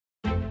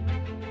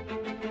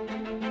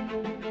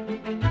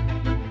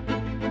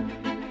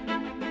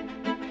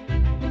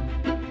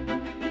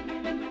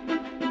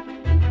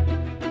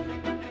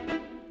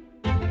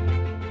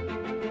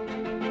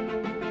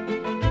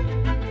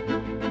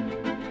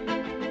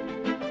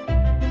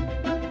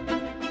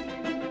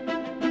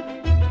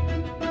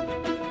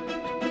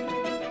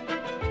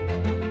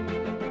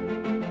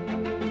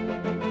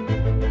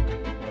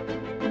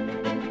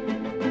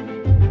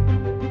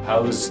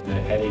How's the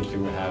headache you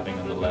were having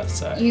on the left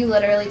side? You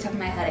literally took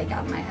my headache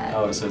out of my head.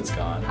 Oh, so it's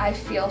gone. I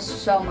feel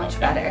so much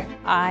better.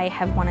 I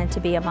have wanted to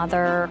be a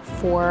mother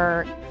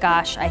for,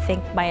 gosh, I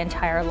think my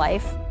entire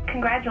life.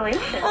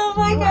 Congratulations. Oh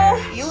my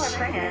gosh. You are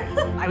pregnant.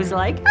 I was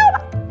like,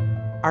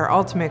 Our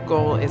ultimate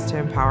goal is to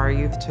empower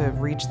youth to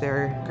reach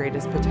their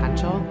greatest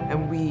potential,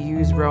 and we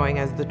use rowing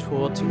as the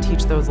tool to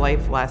teach those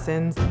life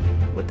lessons.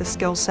 With the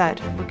skill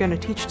set we're going to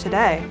teach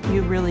today,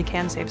 you really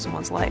can save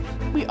someone's life.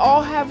 We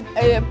all have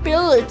an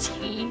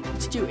ability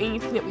to do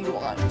anything that we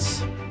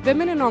want.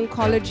 Women in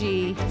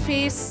oncology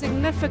face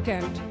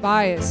significant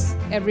bias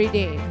every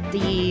day.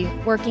 The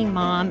working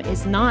mom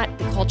is not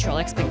the cultural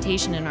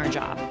expectation in our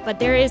job, but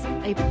there is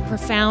a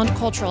profound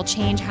cultural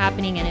change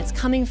happening, and it's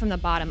coming from the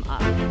bottom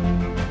up.